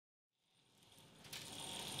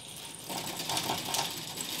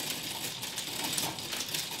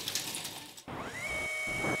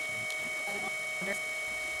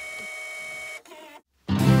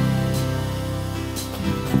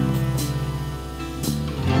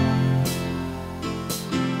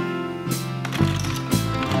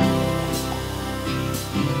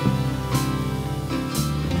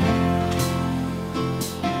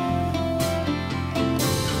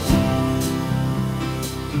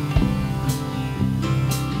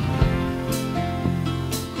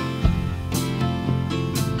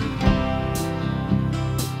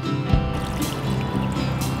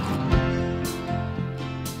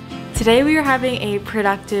Today we are having a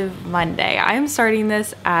productive Monday. I am starting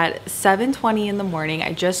this at 7:20 in the morning.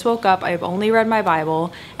 I just woke up. I've only read my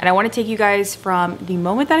Bible, and I want to take you guys from the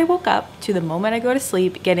moment that I woke up to the moment I go to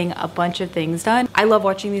sleep, getting a bunch of things done. I love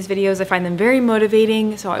watching these videos. I find them very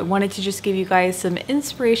motivating, so I wanted to just give you guys some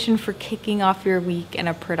inspiration for kicking off your week in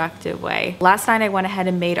a productive way. Last night I went ahead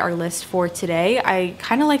and made our list for today. I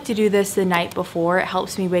kind of like to do this the night before. It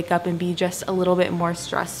helps me wake up and be just a little bit more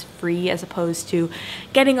stress-free as opposed to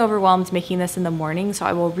getting overwhelmed making this in the morning. So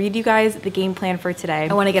I will read you guys the game plan for today.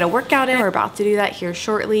 I want to get a workout in. We're about to do that here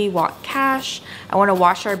shortly. Walk cash. I want to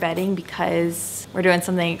wash our bedding because we're doing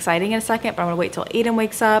something exciting in a second, but I'm gonna wait till Aiden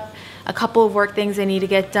wakes up. A couple of work things I need to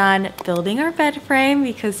get done. Building our bed frame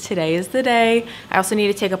because today is the day. I also need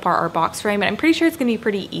to take apart our box frame, and I'm pretty sure it's gonna be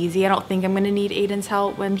pretty easy. I don't think I'm gonna need Aiden's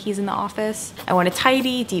help when he's in the office. I want to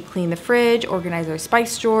tidy, deep clean the fridge, organize our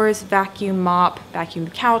spice drawers, vacuum, mop, vacuum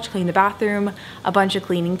the couch, clean the bathroom, a bunch of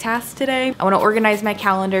cleaning tasks today. I want to organize my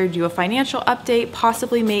calendar, do a financial update,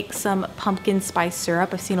 possibly make some pumpkin spice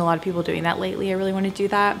syrup. I've seen a lot of people doing that lately. I really want to do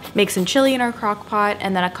that. Make some chili in our crock pot,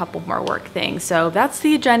 and then a couple more work things. So that's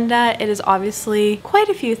the agenda. It is obviously quite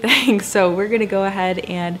a few things, so we're gonna go ahead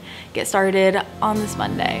and get started on this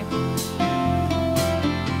Monday.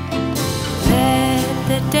 Let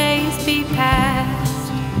the days be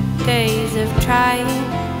past, days of trying.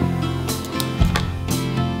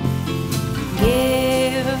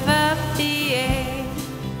 Give up the air.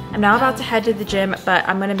 I'm now about to head to the gym, but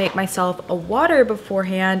I'm gonna make myself a water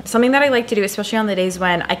beforehand. Something that I like to do, especially on the days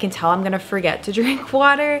when I can tell I'm gonna forget to drink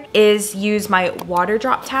water, is use my water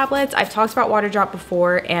drop tablets. I've talked about water drop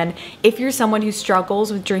before, and if you're someone who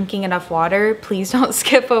struggles with drinking enough water, please don't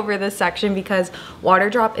skip over this section because water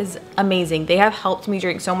drop is amazing. They have helped me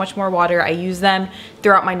drink so much more water. I use them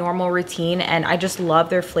throughout my normal routine, and I just love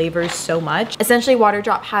their flavors so much. Essentially, water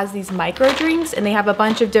drop has these micro drinks, and they have a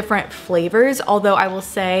bunch of different flavors, although I will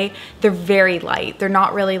say they're very light. They're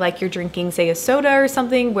not really like you're drinking, say, a soda or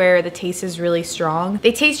something where the taste is really strong.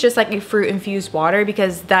 They taste just like a fruit infused water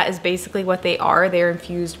because that is basically what they are. They're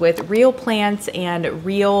infused with real plants and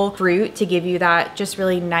real fruit to give you that just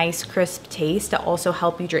really nice crisp taste to also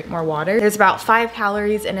help you drink more water. There's about 5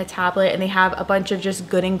 calories in a tablet, and they have a bunch of just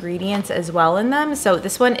good ingredients as well in them. So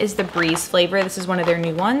this one is the Breeze flavor. This is one of their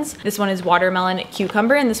new ones. This one is watermelon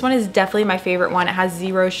cucumber, and this one is definitely my favorite one. It has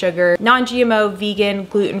 0 sugar, non-GMO, vegan,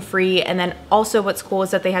 gluten-free, and then also what's cool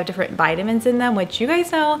is that they have different vitamins in them, which you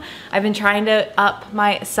guys know I've been trying to up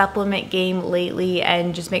my supplement game lately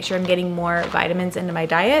and just make sure I'm getting more vitamins into my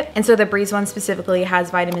diet. And so the Breeze one specifically has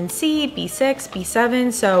vitamin C, B6,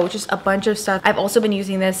 B7, so just a bunch of stuff. I've also been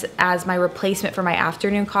using this as my replacement for my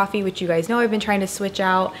afternoon coffee, which you guys know I've been trying to switch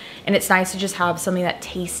out, and it's nice to just have something that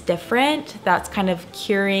tastes different. That's kind of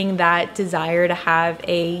curing that desire to have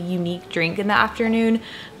a unique drink in the afternoon,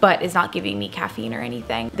 but is not giving me caffeine or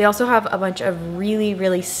anything. They also have a bunch of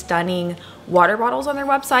really stunning water bottles on their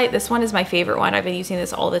website. This one is my favorite one. I've been using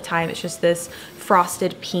this all the time. It's just this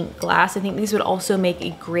frosted pink glass. I think these would also make a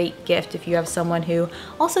great gift if you have someone who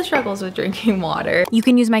also struggles with drinking water. You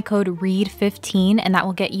can use my code READ15 and that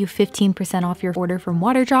will get you 15% off your order from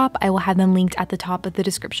Water Drop. I will have them linked at the top of the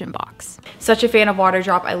description box. Such a fan of Water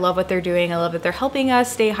Drop. I love what they're doing. I love that they're helping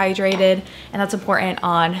us stay hydrated, and that's important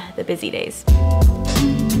on the busy days.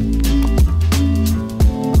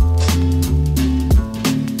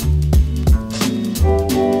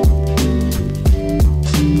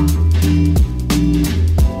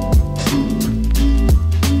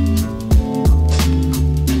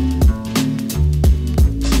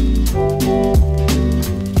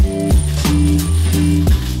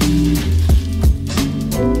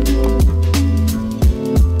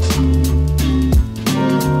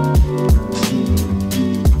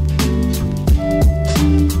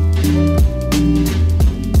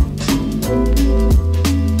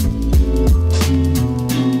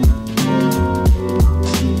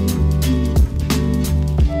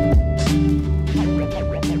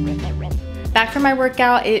 Back from my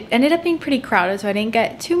workout, it ended up being pretty crowded, so I didn't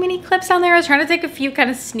get too many clips on there. I was trying to take a few kind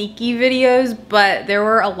of sneaky videos, but there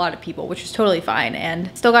were a lot of people, which was totally fine,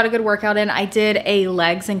 and still got a good workout in. I did a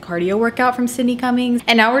legs and cardio workout from Sydney Cummings,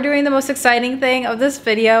 and now we're doing the most exciting thing of this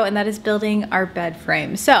video, and that is building our bed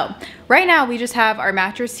frame. So right now we just have our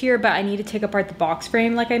mattress here, but I need to take apart the box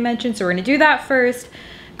frame like I mentioned, so we're gonna do that first.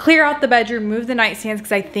 Clear out the bedroom, move the nightstands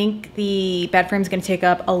because I think the bed frame is gonna take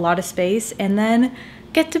up a lot of space, and then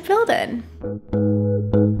get to building.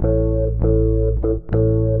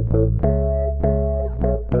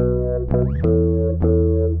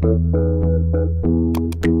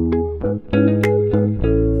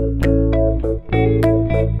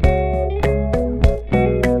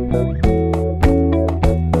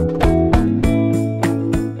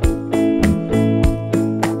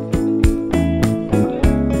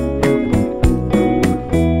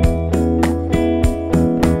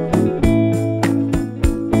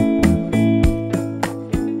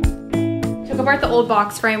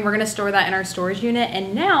 box frame. We're gonna store that in our storage unit.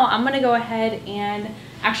 And now I'm gonna go ahead and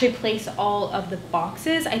actually place all of the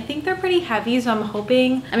boxes. I think they're pretty heavy, so I'm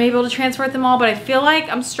hoping I'm able to transport them all, but I feel like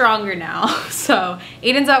I'm stronger now. So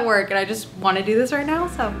Aiden's at work and I just wanna do this right now,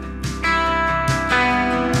 so.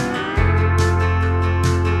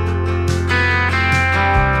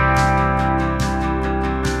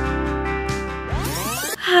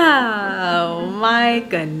 Oh my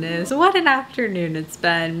goodness, what an afternoon it's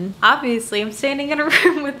been. Obviously, I'm standing in a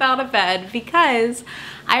room without a bed because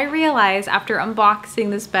I realized after unboxing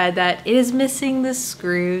this bed that it is missing the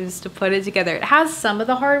screws to put it together. It has some of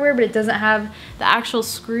the hardware, but it doesn't have the actual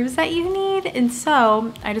screws that you need. And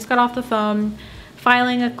so I just got off the phone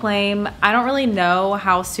filing a claim. I don't really know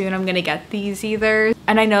how soon I'm gonna get these either.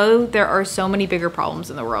 And I know there are so many bigger problems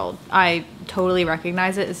in the world. I totally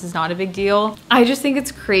recognize it. This is not a big deal. I just think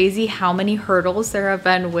it's crazy how many hurdles there have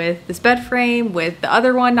been with this bed frame, with the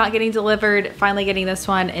other one not getting delivered, finally getting this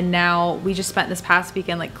one, and now we just spent this past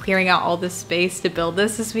weekend like clearing out all this space to build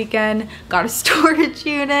this weekend, got a storage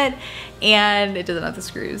unit, and it doesn't have the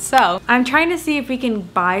screws. So I'm trying to see if we can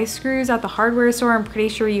buy screws at the hardware store. I'm pretty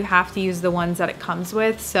sure you have to use the ones that it comes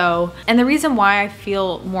with. So, and the reason why I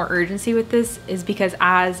feel more urgency with this is because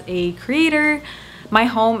as a creator, my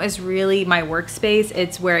home is really my workspace.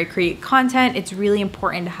 It's where I create content. It's really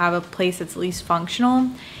important to have a place that's at least functional.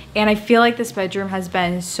 And I feel like this bedroom has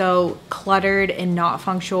been so cluttered and not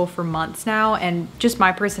functional for months now. And just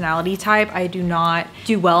my personality type, I do not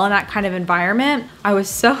do well in that kind of environment. I was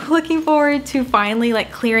so looking forward to finally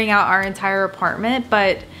like clearing out our entire apartment,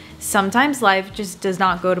 but sometimes life just does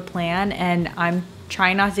not go to plan, and I'm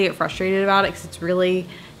trying not to get frustrated about it because it's really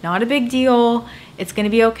not a big deal. It's gonna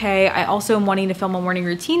be okay. I also am wanting to film a morning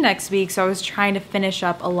routine next week, so I was trying to finish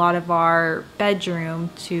up a lot of our bedroom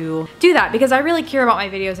to do that because I really care about my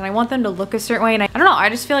videos and I want them to look a certain way. And I don't know, I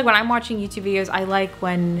just feel like when I'm watching YouTube videos, I like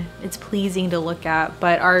when it's pleasing to look at,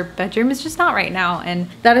 but our bedroom is just not right now. And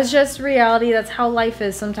that is just reality. That's how life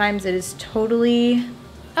is. Sometimes it is totally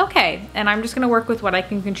okay, and I'm just gonna work with what I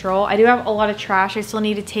can control. I do have a lot of trash I still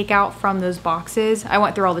need to take out from those boxes. I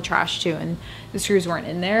went through all the trash too, and the screws weren't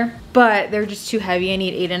in there, but they're just too heavy. I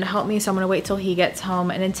need Aiden to help me, so I'm gonna wait till he gets home.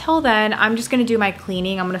 And until then, I'm just gonna do my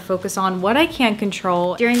cleaning. I'm gonna focus on what I can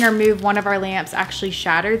control. During our move, one of our lamps actually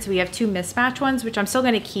shattered, so we have two mismatched ones, which I'm still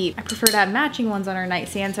gonna keep. I prefer to have matching ones on our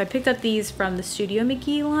nightstand, so I picked up these from the Studio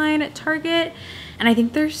McGee line at Target, and I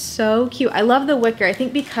think they're so cute. I love the wicker. I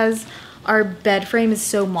think because our bed frame is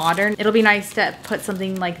so modern, it'll be nice to put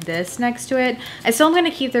something like this next to it. I still am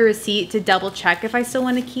gonna keep the receipt to double check if I still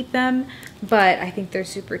wanna keep them, but I think they're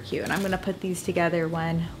super cute, and I'm gonna put these together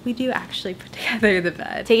when we do actually put together the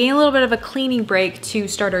bed. Taking a little bit of a cleaning break to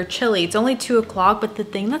start our chili. It's only 2 o'clock, but the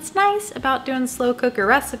thing that's nice about doing slow cooker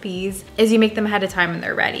recipes is you make them ahead of time and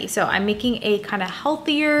they're ready. So I'm making a kind of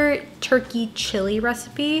healthier turkey chili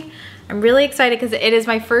recipe. I'm really excited because it is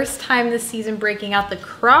my first time this season breaking out the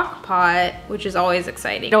crock pot, which is always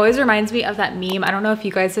exciting. It always reminds me of that meme. I don't know if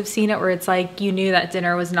you guys have seen it, where it's like you knew that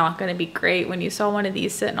dinner was not gonna be great when you saw one of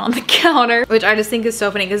these sitting on the counter, which I just think is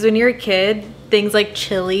so funny because when you're a kid, things like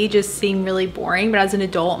chili just seem really boring, but as an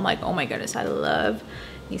adult, I'm like, oh my goodness, I love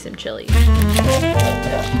me some chili.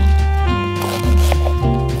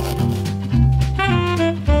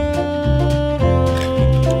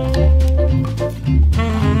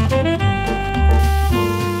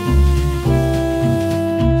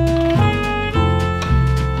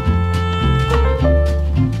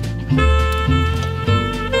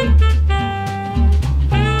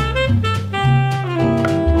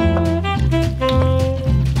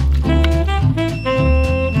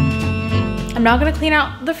 I'm not gonna clean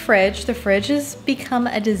out the fridge. The fridge has become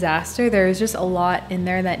a disaster. There's just a lot in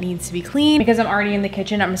there that needs to be cleaned. Because I'm already in the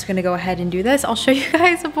kitchen, I'm just gonna go ahead and do this. I'll show you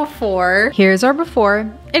guys a before. Here's our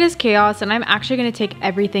before. It is chaos, and I'm actually gonna take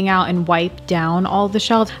everything out and wipe down all the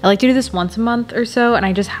shelves. I like to do this once a month or so, and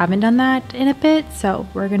I just haven't done that in a bit, so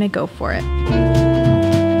we're gonna go for it.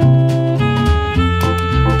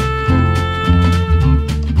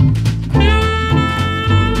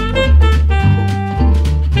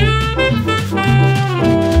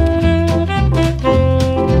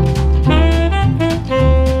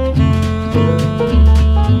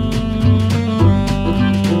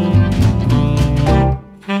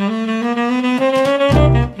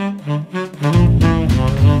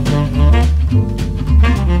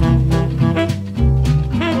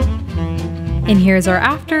 And here's our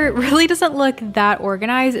after. it really doesn't look that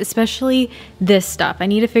organized, especially this stuff. I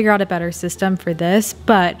need to figure out a better system for this,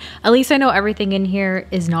 but at least I know everything in here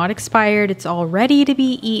is not expired. It's all ready to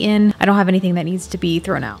be eaten. I don't have anything that needs to be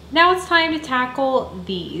thrown out. Now it's time to tackle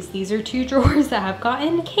these. These are 2 drawers that have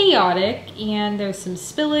gotten chaotic, and there's some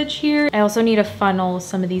spillage here. I also need to funnel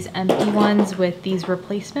some of these empty ones with these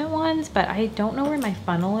replacement ones, but I don't know where my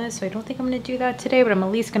funnel is, so I don't think I'm gonna do that today, but I'm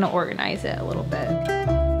at least gonna organize it a little bit.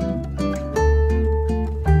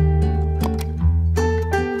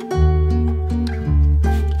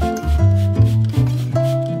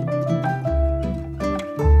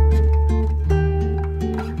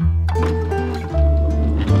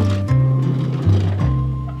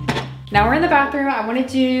 Now we're in the bathroom. I want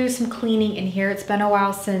to do some cleaning in here. It's been a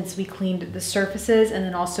while since we cleaned the surfaces and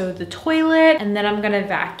then also the toilet. And then I'm gonna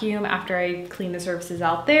vacuum after I clean the surfaces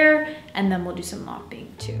out there, and then we'll do some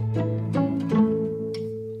mopping too.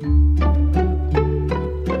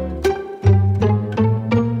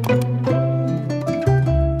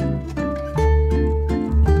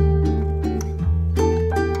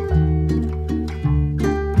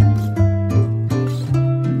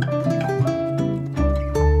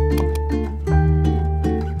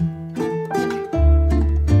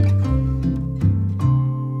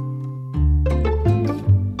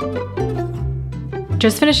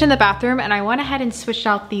 Just finished in the bathroom, and I went ahead and switched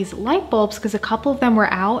out these light bulbs because a couple of them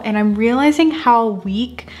were out, and I'm realizing how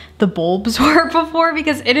weak the bulbs were before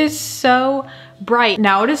because it is so bright.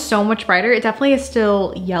 Now it is so much brighter. It definitely is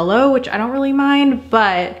still yellow, which I don't really mind,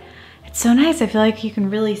 but it's so nice. I feel like you can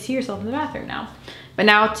really see yourself in the bathroom now. But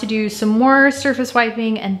now to do some more surface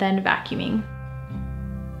wiping and then vacuuming.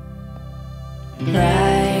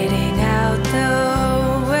 Riding out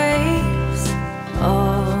the waves,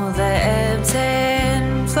 all the ebbs and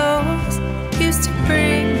flows used to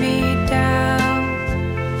bring me down.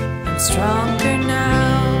 I'm stronger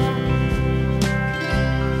now.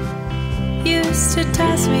 Used to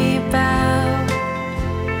toss me about.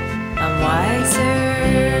 I'm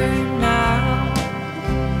wiser now.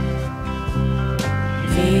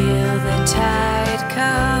 Feel the tide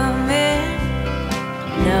coming.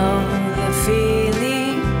 Know the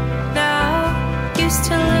feeling now. Used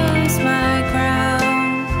to lose my ground.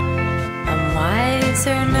 I'm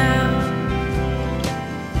wiser now.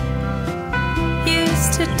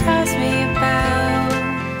 Used to toss me about.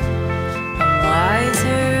 I'm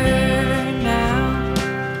wiser now.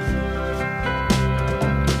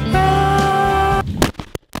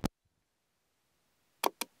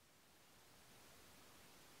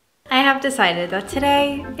 I have decided that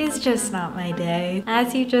today is just not my day.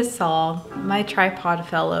 As you just saw, my tripod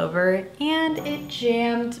fell over and it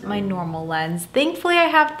jammed my normal lens. Thankfully, I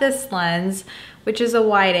have this lens, which is a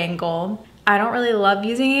wide angle. I don't really love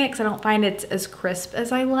using it because I don't find it's as crisp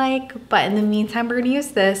as I like, but in the meantime, we're gonna use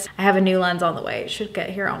this. I have a new lens on the way. It should get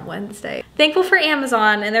here on Wednesday. Thankful for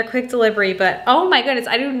Amazon and their quick delivery, but oh my goodness,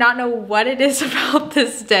 I do not know what it is about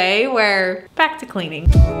this day. We're back to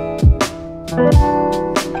cleaning.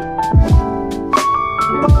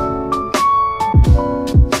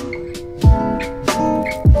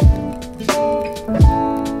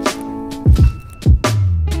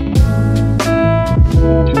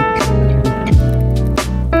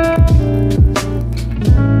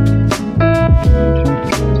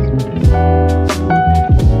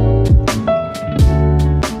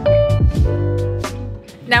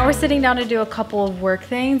 Now we're sitting down to do a couple of work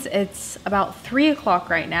things. It's about 3 o'clock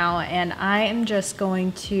right now, and I am just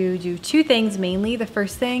going to do 2 things mainly. The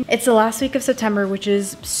first thing, it's the last week of September, which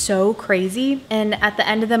is so crazy. And at the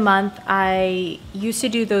end of the month, I used to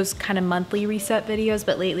do those kind of monthly reset videos,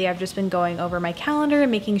 but lately I've just been going over my calendar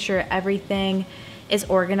and making sure everything is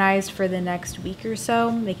organized for the next week or so,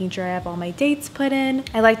 making sure I have all my dates put in.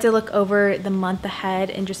 I like to look over the month ahead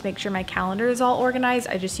and just make sure my calendar is all organized.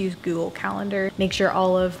 I just use Google Calendar, make sure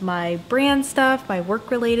all of my brand stuff, my work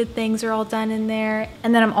related things are all done in there.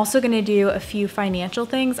 And then I'm also gonna do a few financial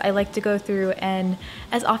things. I like to go through and,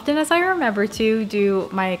 as often as I remember to, do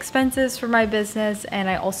my expenses for my business. And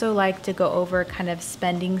I also like to go over kind of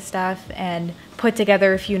spending stuff and put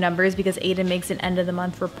together a few numbers because Aiden makes an end of the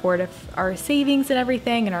month report of our savings and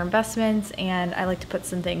everything and our investments, and I like to put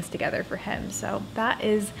some things together for him. So that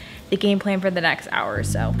is the game plan for the next hour or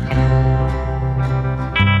so.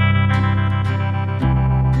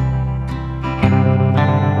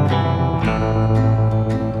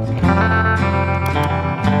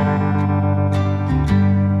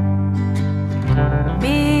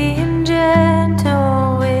 Being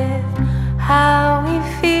gentle with how we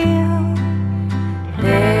feel.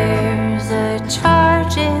 There's a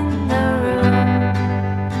charge in the room.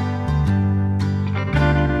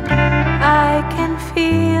 I can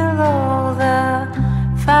feel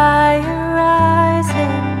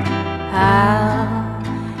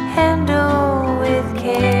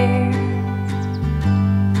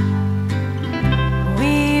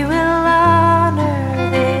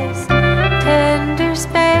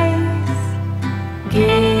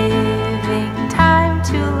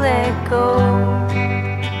go.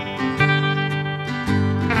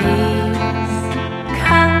 Peace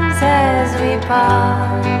comes as we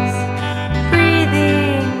pause,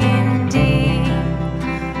 breathing in deep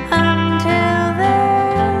until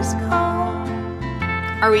there's calm.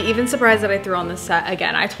 Are we even surprised that I threw on this set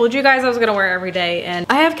again? I told you guys I was gonna wear it every day and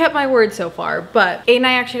I have kept my word so far, but Aiden and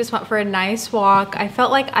I actually just went for a nice walk. I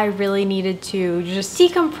felt like I really needed to just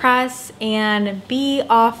decompress and be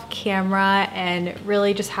off camera and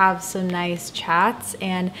really just have some nice chats.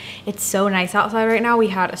 And it's so nice outside right now. We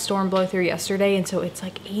had a storm blow through yesterday and so it's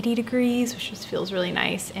like 80 degrees, which just feels really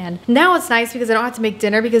nice. And now it's nice because I don't have to make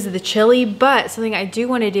dinner because of the chili, but something I do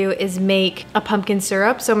wanna do is make a pumpkin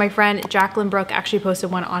syrup. So my friend Jacqueline Brooke actually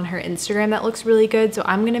posted one on her Instagram that looks really good, so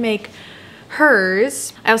I'm gonna make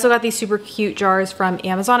hers. I also got these super cute jars from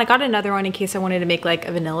Amazon. I got another one in case I wanted to make like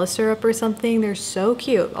a vanilla syrup or something. They're so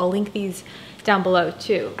cute. I'll link these down below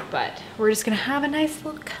too, but we're just gonna have a nice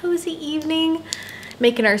little cozy evening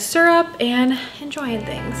making our syrup and enjoying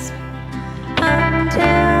things.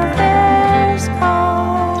 Until there's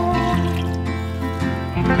calm,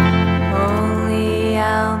 only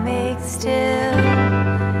I'll make still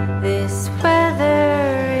this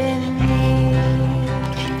weather in me.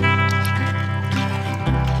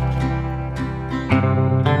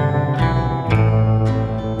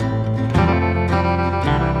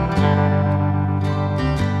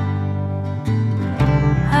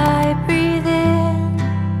 I breathe in,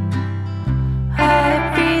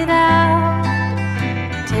 I breathe out,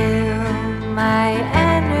 till my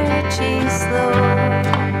energy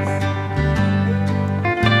slows.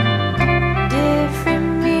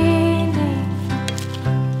 Different meaning,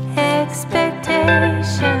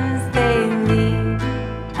 expectations, they leave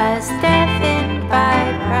us deafened by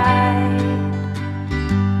pride.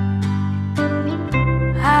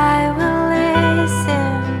 I will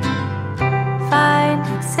listen, find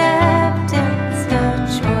acceptance, no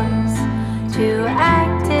choice to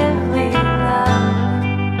actively love.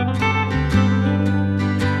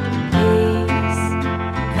 Peace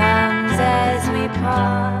comes as we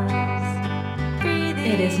pause.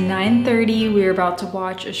 It is 9:30. We are about to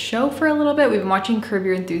watch a show for a little bit. We've been watching Curb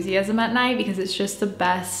Your Enthusiasm at night because it's just the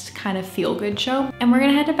best kind of feel-good show. And we're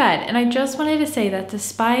gonna head to bed. And I just wanted to say that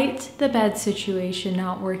despite the bed situation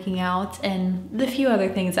not working out and the few other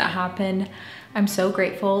things that happened, I'm so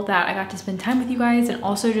grateful that I got to spend time with you guys, and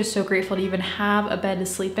also just so grateful to even have a bed to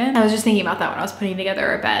sleep in. I was just thinking about that when I was putting together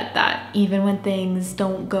our bed, that even when things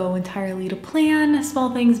don't go entirely to plan,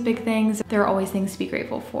 small things, big things, there are always things to be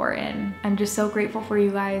grateful for. And I'm just so grateful for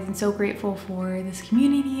you guys and so grateful for this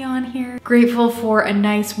community on here. Grateful for a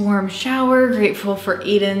nice warm shower, grateful for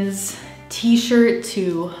Aiden's t-shirt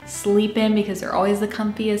to sleep in because they're always the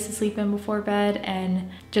comfiest to sleep in before bed, and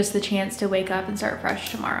just the chance to wake up and start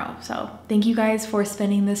fresh tomorrow. So thank you guys for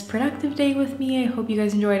spending this productive day with me. I hope you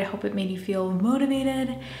guys enjoyed. I hope it made you feel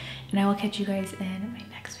motivated, and I will catch you guys in my